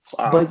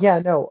Wow. But yeah,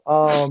 no,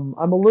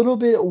 I'm a little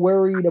bit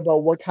worried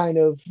about what kind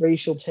of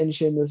racial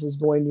tension this is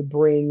going to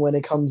bring when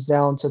it comes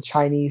down to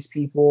Chinese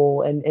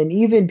people and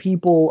even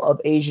people of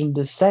Asian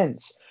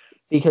descent.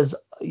 Because,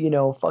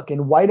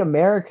 fucking white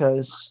America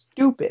is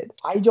stupid.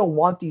 I don't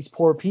want these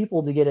poor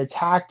people to get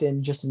attacked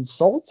and just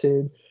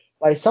insulted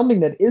by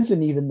something that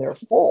isn't even their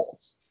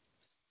fault.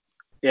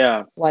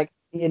 Yeah. Like,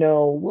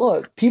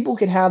 look, people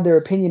can have their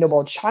opinion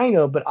about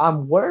China, but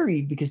I'm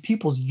worried because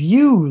people's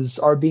views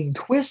are being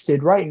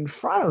twisted right in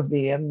front of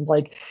me. And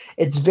like,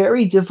 it's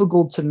very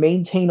difficult to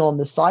maintain on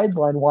the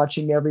sideline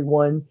watching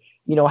everyone,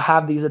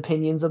 have these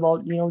opinions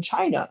about,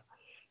 China.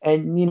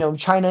 And,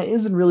 China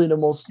isn't really the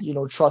most,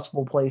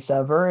 trustful place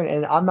ever.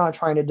 And I'm not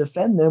trying to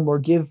defend them or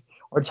give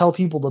or tell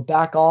people to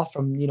back off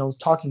from,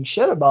 talking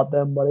shit about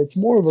them, but it's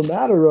more of a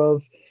matter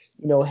of,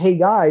 hey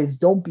guys,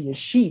 don't be a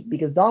sheep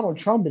because Donald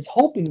Trump is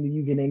hoping that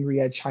you get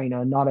angry at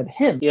China, not at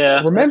him. Yeah,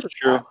 that's Remember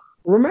true. that.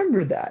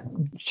 Remember that.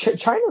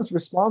 China is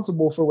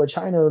responsible for what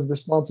China is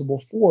responsible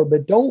for,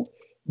 but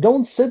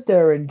don't sit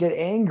there and get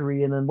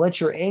angry and then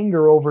let your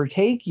anger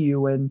overtake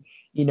you and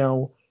you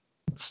know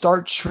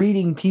start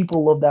treating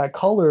people of that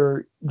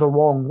color the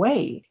wrong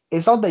way.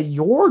 It's not that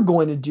you're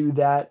going to do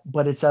that,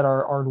 but it's that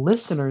our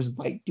listeners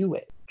might do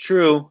it.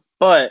 True.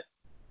 But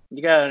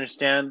you gotta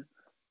understand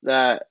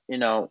that,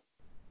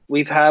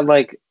 we've had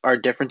like our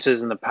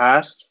differences in the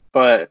past,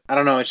 but I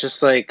don't know, it's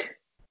just like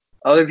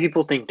other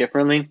people think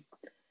differently,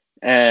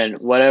 and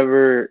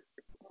whatever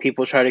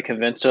people try to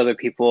convince other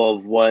people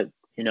of what,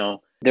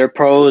 their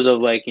pros of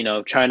like,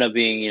 China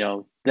being,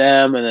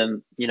 them,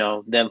 and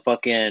then, them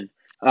fucking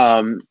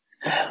um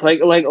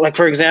like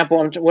for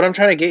example, what I'm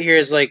trying to get here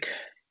is like,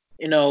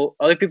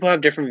 other people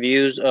have different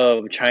views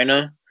of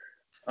China.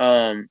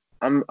 I'm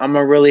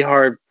a really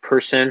hard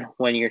person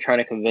when you're trying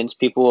to convince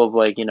people of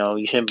like,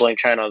 you shouldn't blame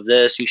China of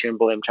this, you shouldn't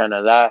blame China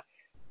of that.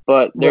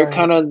 But Right.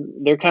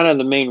 they're kind of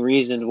the main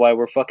reasons why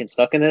we're fucking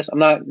stuck in this. I'm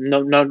not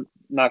no no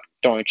not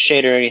throwing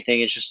shade or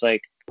anything. It's just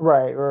like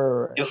Right,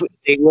 right, right. if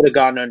they would have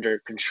gotten under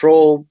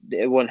control,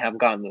 it wouldn't have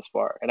gotten this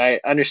far. And I Yeah,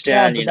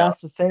 understand, but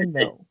that's the thing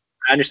that though.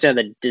 I understand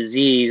that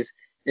disease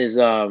is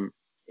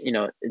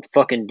it's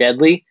fucking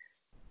deadly,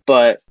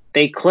 but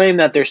they claim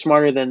that they're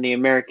smarter than the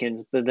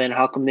Americans, but then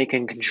how come they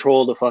can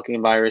control the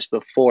fucking virus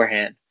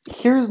beforehand?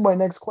 Here's my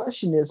next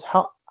question is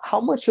how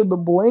much of the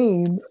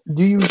blame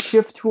do you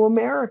shift to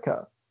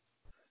America?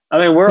 I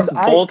mean, Because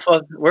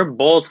we're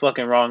both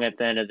fucking wrong at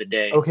the end of the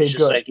day. okay, It's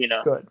just good,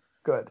 like, good,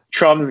 good.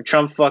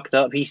 Trump fucked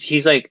up.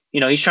 He's like,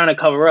 he's trying to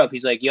cover up.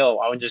 He's like, yo,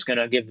 I was just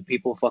gonna give the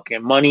people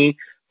fucking money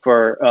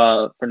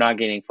for not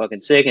getting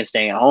fucking sick and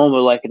staying at home,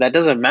 but like that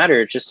doesn't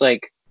matter. It's just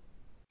like,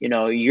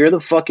 you're the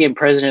fucking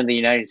president of the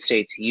United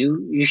States.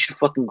 You should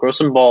fucking grow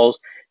some balls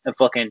and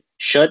fucking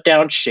shut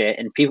down shit.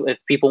 And people, if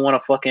people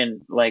want to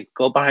fucking like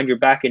go behind your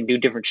back and do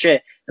different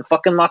shit, and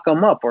fucking lock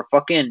them up or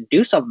fucking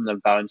do something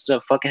about it instead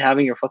of fucking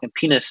having your fucking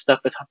penis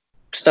stuck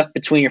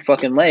between your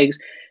fucking legs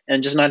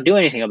and just not do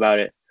anything about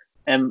it.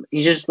 And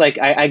he just like,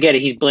 I get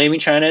it. He's blaming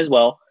China as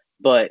well,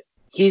 but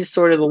he's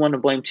sort of the one to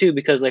blame too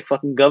because like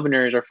fucking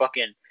governors or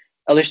fucking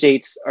other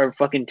states are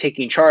fucking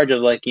taking charge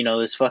of like,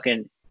 this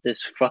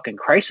fucking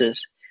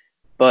crisis,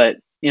 but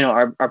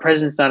our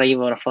president's not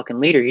even a fucking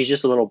leader. He's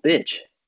just a little bitch.